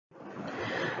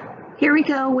Here we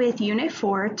go with Unit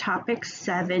 4, Topic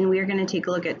 7. We are going to take a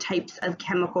look at types of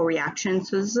chemical reactions.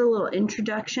 So this is a little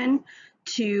introduction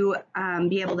to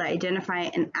be able to identify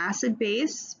an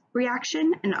acid-base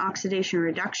reaction, an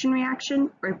oxidation-reduction reaction,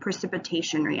 or a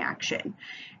precipitation reaction.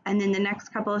 And then the next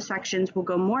couple of sections will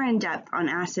go more in depth on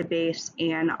acid-base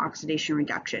and oxidation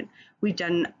reduction. We've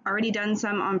already done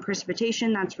some on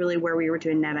precipitation. That's really where we were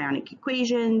doing net ionic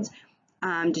equations,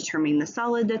 determining the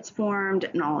solid that's formed,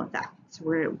 and all of that. So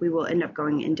we will end up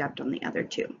going in depth on the other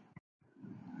two.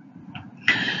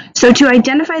 So to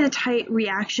identify the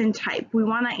reaction type, we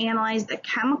want to analyze the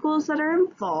chemicals that are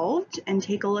involved and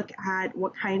take a look at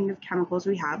what kind of chemicals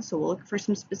we have. So we'll look for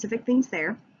some specific things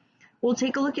there. We'll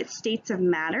take a look at states of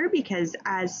matter, because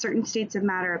as certain states of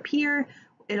matter appear,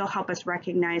 it'll help us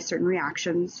recognize certain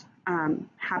reactions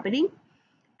happening.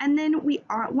 And then we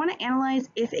want to analyze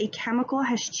if a chemical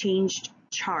has changed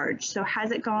charge. So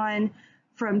has it gone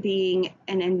from being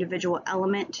an individual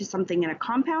element to something in a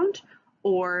compound,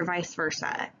 or vice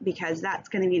versa, because that's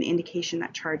going to be an indication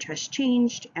that charge has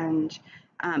changed and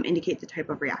indicate the type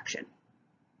of reaction.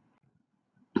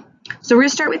 So we're going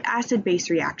to start with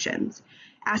acid-base reactions.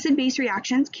 Acid-base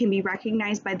reactions can be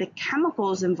recognized by the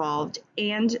chemicals involved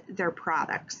and their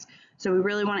products. So we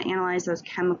really want to analyze those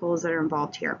chemicals that are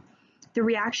involved here. The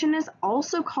reaction is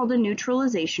also called a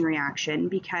neutralization reaction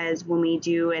because when we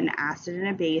do an acid and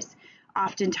a base,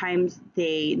 oftentimes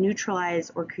they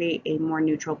neutralize or create a more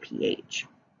neutral pH.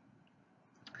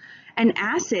 An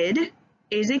acid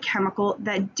is a chemical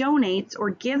that donates or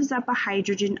gives up a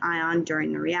hydrogen ion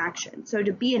during the reaction. So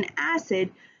to be an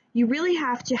acid, you really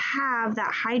have to have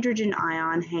that hydrogen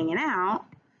ion hanging out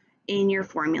in your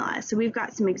formula. So we've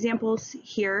got some examples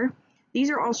here. These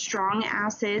are all strong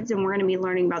acids, and we're going to be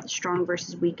learning about the strong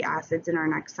versus weak acids in our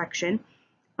next section.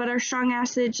 But our strong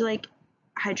acids like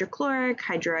hydrochloric,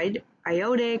 hydroiodic,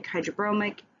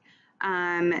 hydrobromic,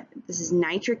 this is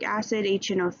nitric acid,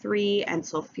 HNO3, and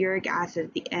sulfuric acid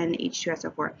at the end,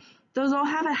 H2SO4. Those all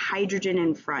have a hydrogen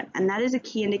in front, and that is a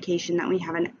key indication that we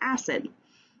have an acid.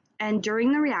 And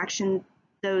during the reaction,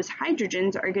 those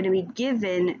hydrogens are going to be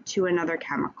given to another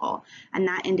chemical, and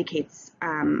that indicates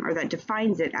or that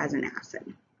defines it as an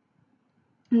acid.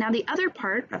 Now, the other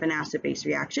part of an acid-base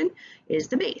reaction is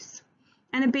the base.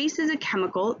 And a base is a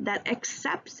chemical that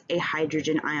accepts a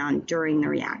hydrogen ion during the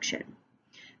reaction.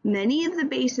 Many of the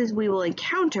bases we will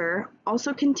encounter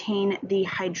also contain the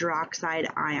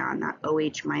hydroxide ion, that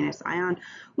OH- ion,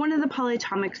 one of the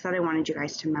polyatomics that I wanted you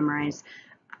guys to memorize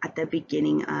at the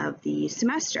beginning of the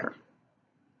semester.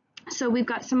 So we've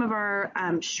got some of our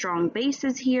strong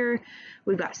bases here.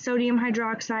 We've got sodium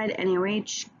hydroxide,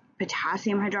 NaOH,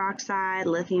 potassium hydroxide,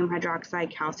 lithium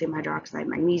hydroxide, calcium hydroxide,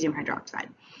 magnesium hydroxide.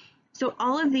 So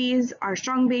all of these are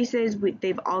strong bases.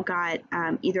 They've all got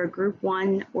either group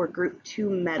 1 or group 2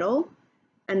 metal,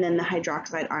 and then the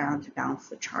hydroxide ion to balance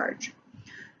the charge.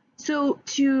 So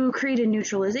to create a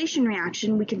neutralization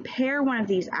reaction, we can pair one of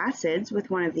these acids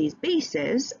with one of these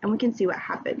bases, and we can see what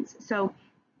happens. So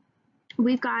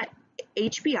we've got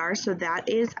HBr, so that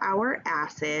is our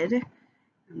acid.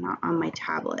 I'm not on my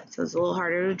tablet, so it's a little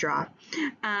harder to draw.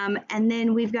 And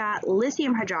then we've got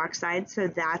lithium hydroxide, so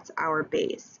that's our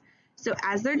base. So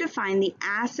as they're defined, the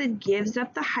acid gives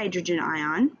up the hydrogen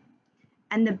ion,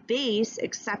 and the base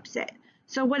accepts it.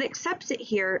 So what accepts it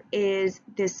here is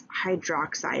this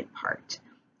hydroxide part.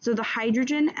 So the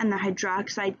hydrogen and the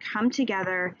hydroxide come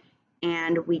together,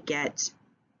 and we get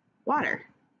water,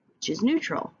 which is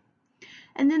neutral.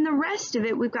 And then the rest of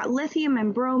it, we've got lithium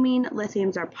and bromine.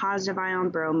 Lithium's our positive ion,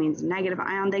 bromine's negative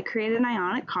ion. They create an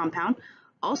ionic compound,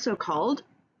 also called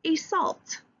a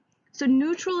salt. So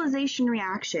neutralization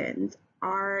reactions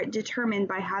are determined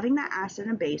by having that acid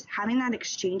and base, having that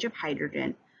exchange of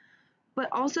hydrogen, but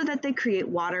also that they create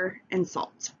water and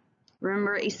salt.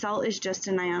 Remember, a salt is just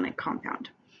an ionic compound.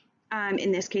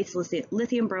 In this case,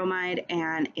 lithium bromide,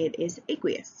 and it is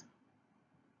aqueous.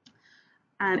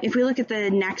 If we look at the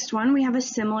next one, we have a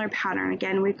similar pattern.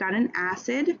 Again, we've got an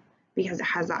acid because it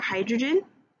has that hydrogen.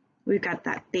 We've got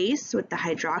that base with the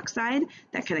hydroxide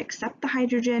that can accept the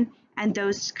hydrogen, and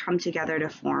those come together to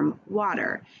form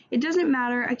water. It doesn't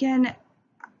matter, again,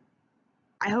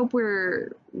 I hope we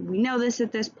know this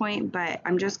at this point, but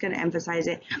I'm just going to emphasize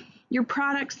it. Your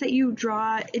products that you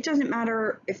draw, it doesn't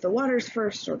matter if the water's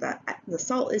first or the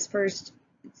salt is first.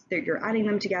 You're adding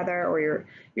them together, or you're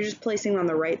just placing them on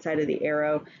the right side of the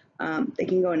arrow. They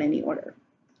can go in any order.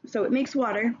 So it makes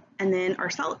water, and then our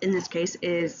salt in this case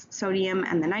is sodium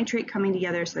and the nitrate coming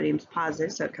together. Sodium's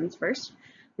positive, so it comes first.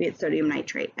 We get sodium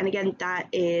nitrate, and again, that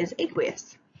is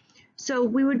aqueous. So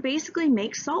we would basically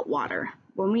make salt water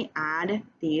when we add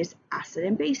these acid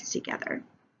and base together.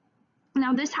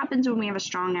 Now this happens when we have a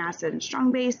strong acid and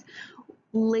strong base.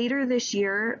 Later this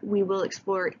year, we will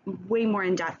explore way more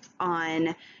in depth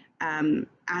on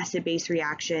acid-base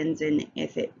reactions and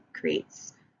if it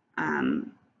creates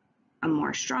a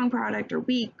more strong product or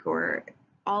weak or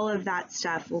all of that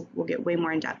stuff. We'll get way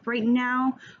more in depth. Right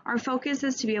now, our focus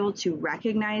is to be able to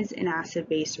recognize an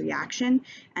acid-base reaction,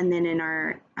 and then in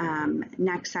our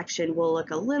next section, we'll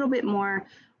look a little bit more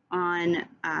on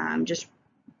just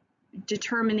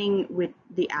determining with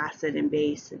the acid and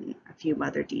base and a few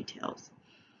other details.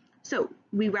 So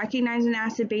we recognize an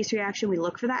acid-base reaction. We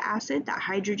look for that acid, that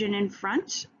hydrogen in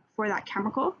front for that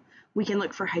chemical. We can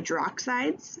look for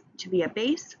hydroxides to be a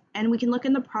base, and we can look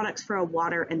in the products for a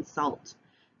water and salt.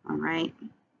 All right.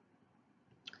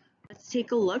 Let's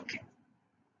take a look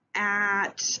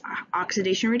at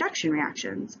oxidation reduction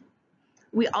reactions.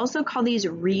 We also call these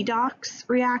redox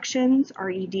reactions,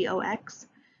 R-E-D-O-X,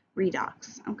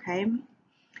 redox, okay?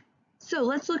 So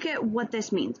let's look at what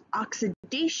this means.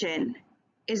 Oxidation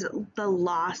is the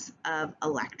loss of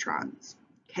electrons,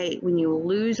 okay? When you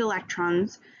lose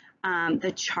electrons,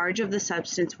 the charge of the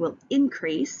substance will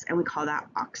increase, and we call that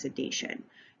oxidation.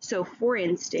 So for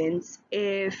instance,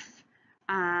 if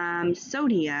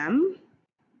sodium,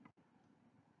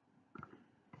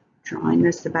 drawing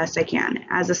this the best I can,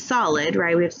 as a solid,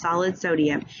 right, we have solid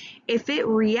sodium, if it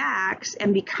reacts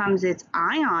and becomes its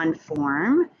ion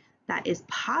form, that is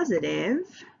positive,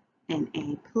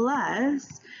 Na+,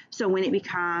 so when it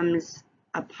becomes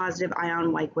a positive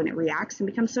ion, like when it reacts and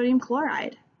becomes sodium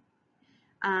chloride,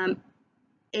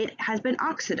 it has been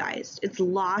oxidized, it's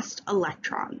lost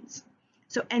electrons.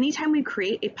 So anytime we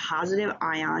create a positive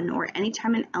ion or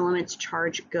anytime an element's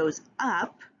charge goes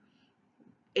up,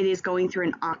 it is going through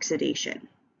an oxidation,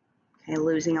 okay,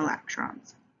 losing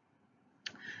electrons.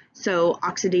 So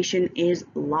oxidation is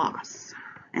loss,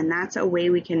 and that's a way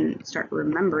we can start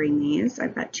remembering these.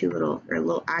 I've got a little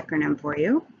acronym for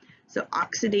you. So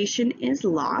oxidation is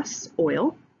loss,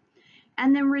 oil,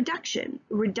 and then reduction.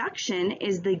 Reduction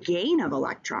is the gain of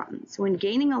electrons. When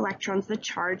gaining electrons, the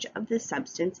charge of the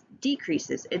substance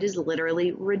decreases. It is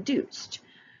literally reduced.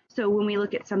 So when we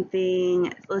look at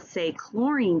something, let's say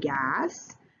chlorine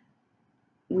gas,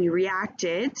 we react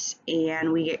it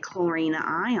and we get chlorine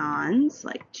ions,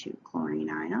 like 2 chlorine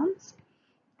ions,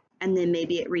 and then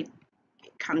maybe it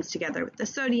comes together with the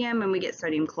sodium and we get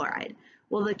sodium chloride.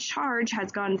 Well, the charge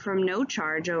has gone from no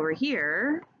charge over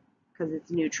here, because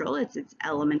it's neutral, it's its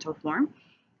elemental form,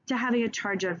 to having a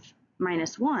charge of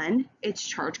 -1, its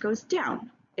charge goes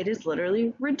down. It is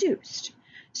literally reduced.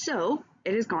 So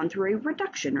it has gone through a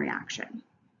reduction reaction.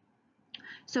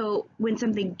 So when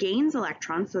something gains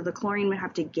electrons, so the chlorine would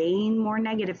have to gain more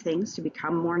negative things to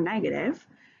become more negative,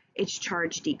 its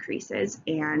charge decreases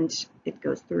and it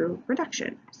goes through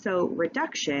reduction. So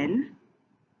reduction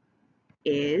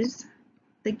is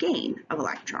the gain of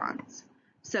electrons.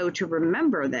 So to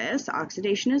remember this,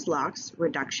 oxidation is loss,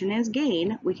 reduction is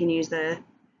gain. We can use the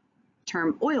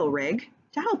term oil rig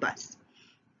to help us.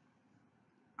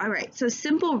 All right, so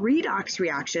simple redox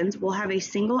reactions will have a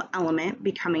single element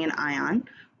becoming an ion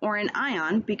or an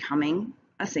ion becoming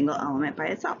a single element by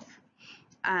itself.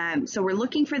 So we're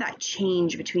looking for that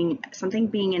change between something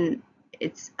being in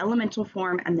its elemental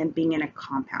form and then being in a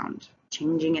compound,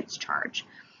 changing its charge.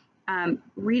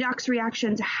 Redox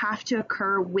reactions have to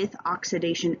occur with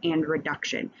oxidation and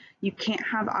reduction. You can't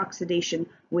have oxidation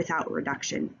without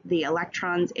reduction. The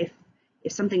electrons, if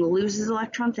something loses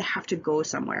electrons, they have to go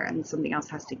somewhere and something else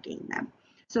has to gain them.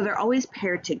 So they're always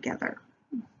paired together.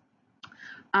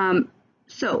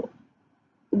 So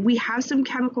we have some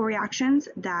chemical reactions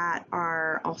that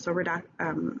are also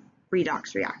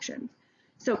redox reactions.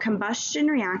 So combustion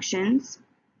reactions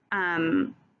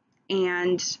and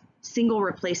single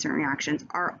replacement reactions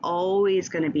are always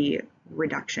going to be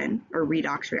reduction or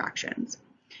redox reactions.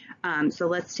 So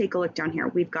let's take a look down here.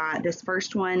 We've got this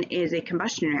first one is a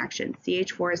combustion reaction.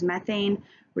 CH4 is methane,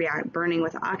 burning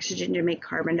with oxygen to make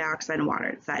carbon dioxide and water.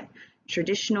 It's that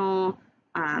traditional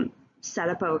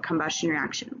setup of a combustion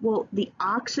reaction. Well, the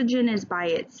oxygen is by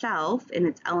itself in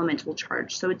its elemental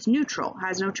charge, so it's neutral,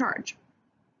 has no charge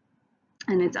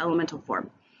in its elemental form.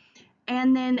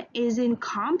 And then is in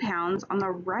compounds on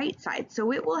the right side.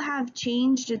 So it will have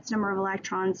changed its number of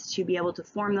electrons to be able to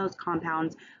form those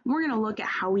compounds. And we're going to look at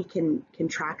how we can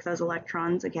track those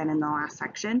electrons again in the last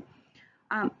section.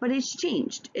 But it's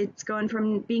changed. It's going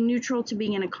from being neutral to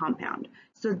being in a compound.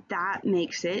 So that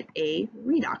makes it a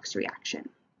redox reaction.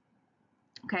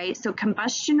 Okay, so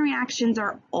combustion reactions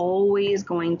are always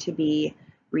going to be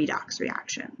redox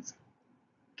reactions.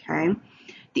 Okay.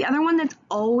 The other one that's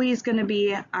always going to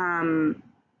be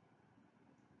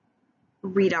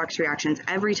redox reactions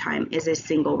every time is a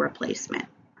single replacement,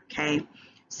 okay?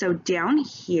 So down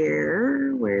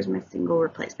here, where's my single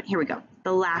replacement? Here we go.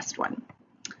 The last one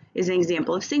is an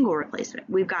example of single replacement.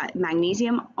 We've got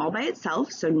magnesium all by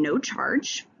itself, so no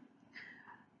charge,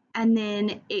 and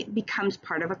then it becomes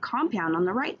part of a compound on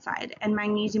the right side, and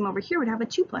magnesium over here would have a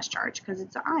 2+ charge because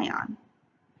it's an ion.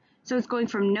 So it's going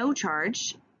from no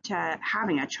charge to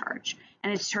having a charge,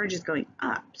 and its charge is going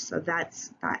up, so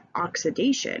that's that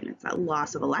oxidation, it's that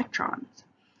loss of electrons.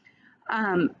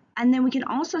 And then we can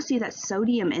also see that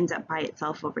sodium ends up by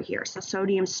itself over here. So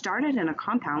sodium started in a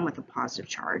compound with a positive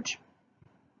charge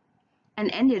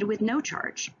and ended with no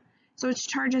charge. So its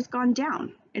charge has gone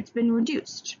down, it's been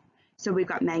reduced. So we've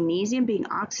got magnesium being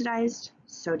oxidized,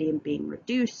 sodium being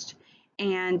reduced,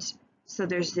 and so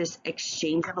there's this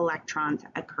exchange of electrons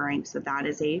occurring, so that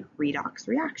is a redox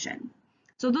reaction.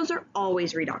 So those are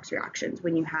always redox reactions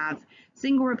when you have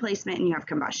single replacement and you have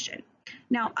combustion.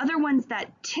 Now, other ones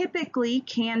that typically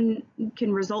can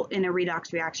result in a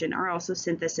redox reaction are also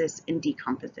synthesis and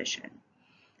decomposition.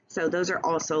 So those are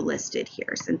also listed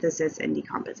here, synthesis and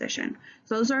decomposition.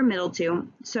 So those are our middle two.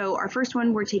 So our first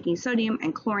one, we're taking sodium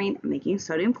and chlorine and making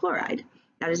sodium chloride.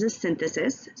 That is a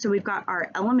synthesis. So we've got our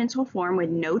elemental form with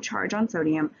no charge on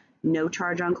sodium, no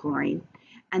charge on chlorine.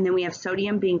 And then we have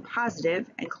sodium being positive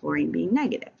and chlorine being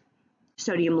negative.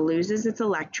 Sodium loses its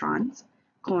electrons,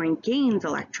 chlorine gains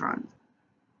electrons.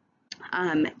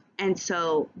 And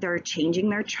so they're changing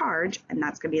their charge, and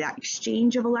that's going to be that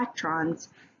exchange of electrons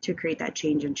to create that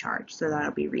change in charge. So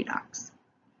that'll be redox.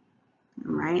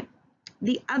 All right.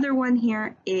 The other one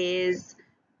here is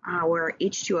our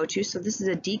H2O2. So this is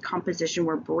a decomposition.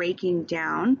 We're breaking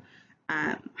down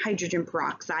hydrogen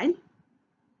peroxide.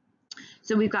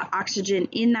 So we've got oxygen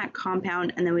in that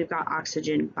compound, and then we've got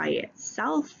oxygen by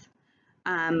itself.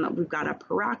 We've got a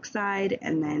peroxide,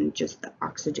 and then just the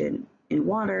oxygen in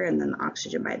water, and then the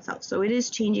oxygen by itself. So it is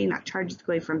changing, that charge is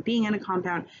going from being in a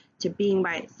compound to being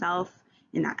by itself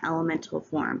in that elemental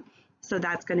form. So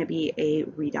that's going to be a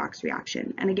redox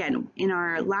reaction. And again, in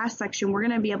our last section, we're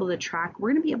going to be able to track, we're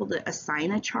going to be able to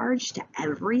assign a charge to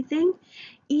everything,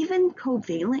 even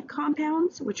covalent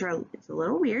compounds, which are, it's a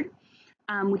little weird.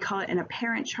 We call it an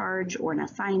apparent charge or an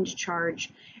assigned charge.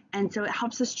 And so it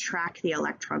helps us track the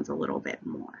electrons a little bit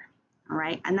more. All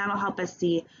right, and that'll help us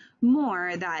see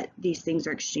more that these things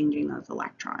are exchanging those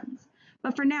electrons.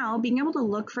 But for now, being able to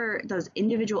look for those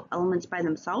individual elements by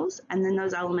themselves and then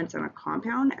those elements in a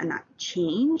compound and that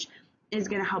change is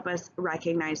going to help us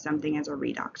recognize something as a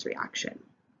redox reaction.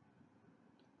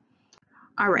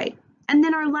 All right, and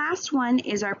then our last one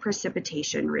is our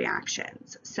precipitation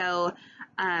reactions. So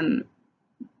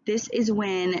this is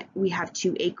when we have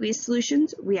two aqueous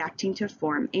solutions reacting to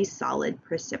form a solid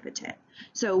precipitate.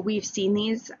 So we've seen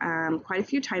these quite a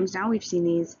few times now. We've seen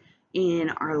these in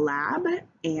our lab,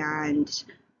 and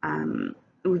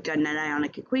we've done net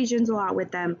ionic equations a lot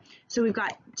with them. So we've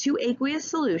got two aqueous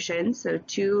solutions, so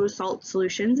two salt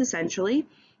solutions essentially.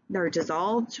 They're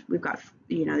dissolved. We've got,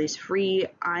 you know, these free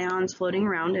ions floating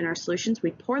around in our solutions.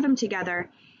 We pour them together,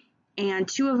 and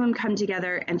two of them come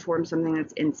together and form something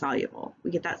that's insoluble. We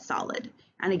get that solid.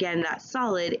 And again, that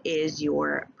solid is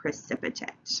your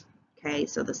precipitate. Okay,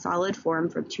 so the solid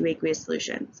formed from two aqueous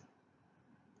solutions.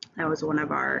 That was one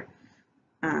of our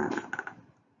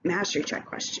mastery check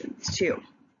questions too.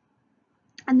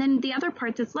 And then the other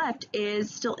part that's left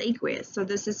is still aqueous. So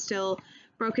this is still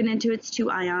broken into its two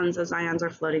ions. Those ions are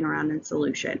floating around in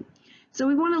solution. So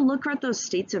we want to look at those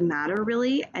states of matter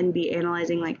really and be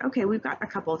analyzing like, okay, we've got a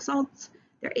couple of salts,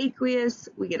 they're aqueous,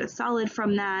 we get a solid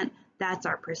from that, that's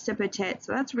our precipitate.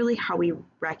 So that's really how we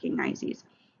recognize these.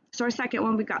 So our second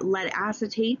one, we've got lead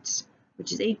acetate,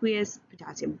 which is aqueous,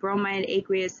 potassium bromide,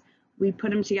 aqueous. We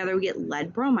put them together, we get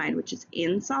lead bromide, which is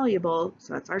insoluble.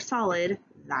 So that's our solid,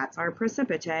 that's our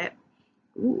precipitate.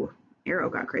 Ooh, arrow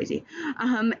got crazy.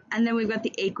 And then we've got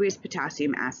the aqueous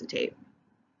potassium acetate.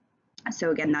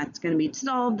 So again, that's going to be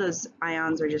dissolved. Those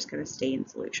ions are just going to stay in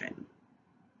solution.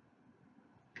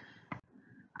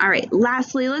 All right,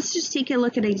 lastly, let's just take a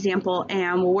look at an example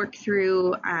and we'll work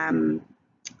through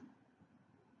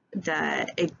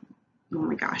the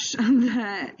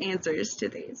answers to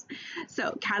these.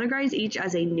 So categorize each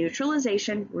as a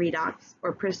neutralization, redox,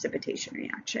 or precipitation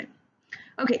reaction.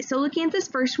 Okay, so looking at this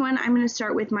first one, I'm going to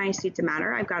start with my states of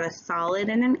matter. I've got a solid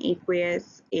and an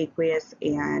aqueous,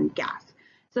 and gas.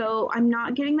 So I'm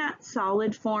not getting that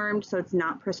solid formed, so it's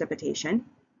not precipitation.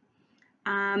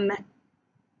 And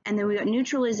then we got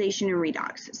neutralization and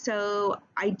redox. So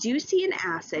I do see an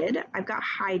acid. I've got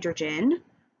hydrogen.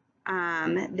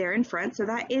 there in front. So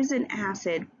that is an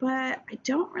acid, but I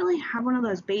don't really have one of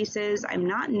those bases. I'm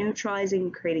not neutralizing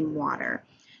and creating water.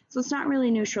 So it's not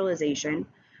really neutralization.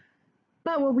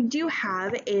 But what we do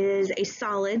have is a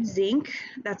solid zinc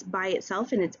that's by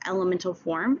itself in its elemental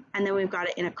form, and then we've got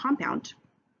it in a compound.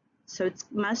 So it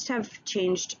must have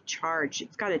changed charge.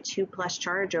 It's got a 2+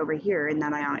 charge over here in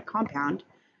that ionic compound.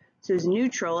 So it's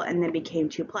neutral and then became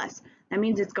 2+. That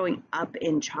means it's going up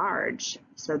in charge.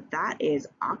 So that is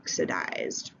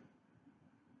oxidized.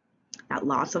 That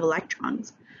loss of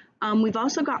electrons. We've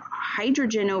also got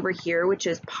hydrogen over here, which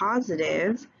is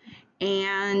positive,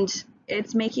 and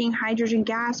it's making hydrogen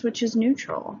gas, which is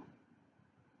neutral.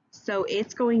 So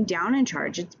it's going down in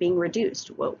charge. It's being reduced.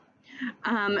 Whoa.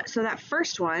 So that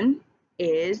first one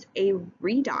is a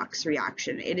redox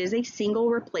reaction. It is a single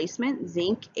replacement.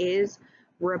 Zinc is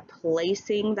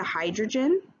replacing the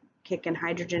hydrogen, kicking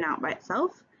hydrogen out by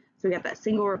itself. So we got that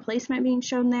single replacement being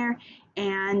shown there,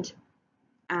 and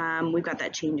we've got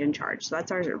that change in charge. So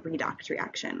that's our redox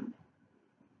reaction.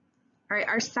 All right,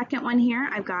 our second one here,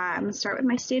 I'm gonna start with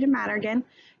my state of matter again.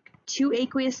 2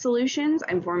 aqueous solutions,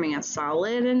 I'm forming a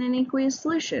solid and an aqueous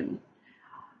solution.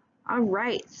 All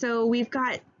right, so we've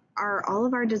got all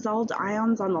of our dissolved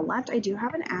ions on the left. I do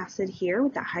have an acid here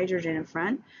with that hydrogen in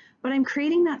front, but I'm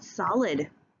creating that solid,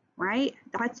 right?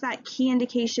 That's that key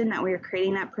indication that we are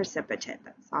creating that precipitate,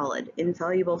 that solid,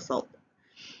 insoluble salt.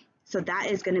 So that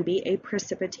is going to be a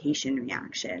precipitation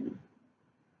reaction.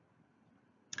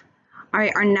 All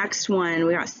right, our next one,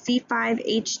 we got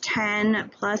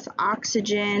C5H10 plus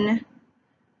oxygen,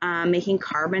 making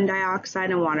carbon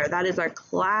dioxide and water. That is our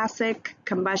classic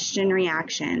combustion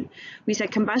reaction. We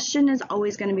said combustion is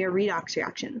always going to be a redox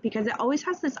reaction because it always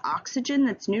has this oxygen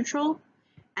that's neutral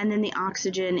and then the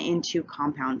oxygen in 2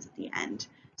 compounds at the end.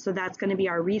 So that's going to be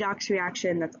our redox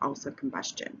reaction. That's also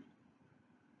combustion.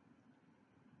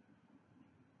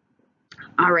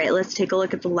 All right, let's take a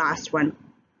look at the last one.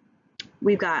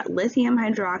 We've got lithium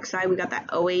hydroxide. We got that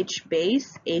OH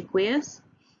base, aqueous.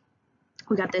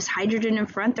 We got this hydrogen in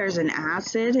front. There's an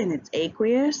acid and it's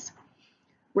aqueous.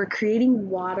 We're creating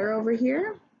water over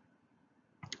here.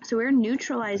 So we're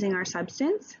neutralizing our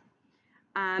substance.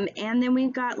 And then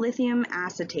we've got lithium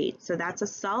acetate. So that's a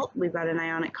salt. We've got an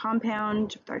ionic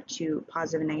compound with our 2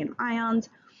 positive and negative ions.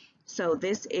 So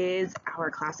this is our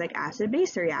classic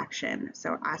acid-base reaction.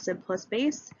 So acid plus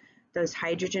base, those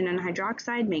hydrogen and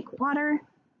hydroxide make water,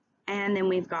 and then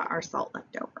we've got our salt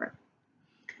left over.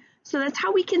 So that's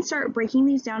how we can start breaking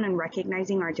these down and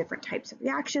recognizing our different types of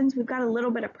reactions. We've got a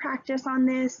little bit of practice on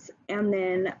this, and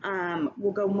then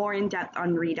we'll go more in depth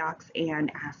on redox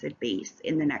and acid-base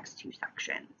in the next 2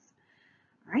 sections.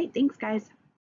 All right, thanks guys.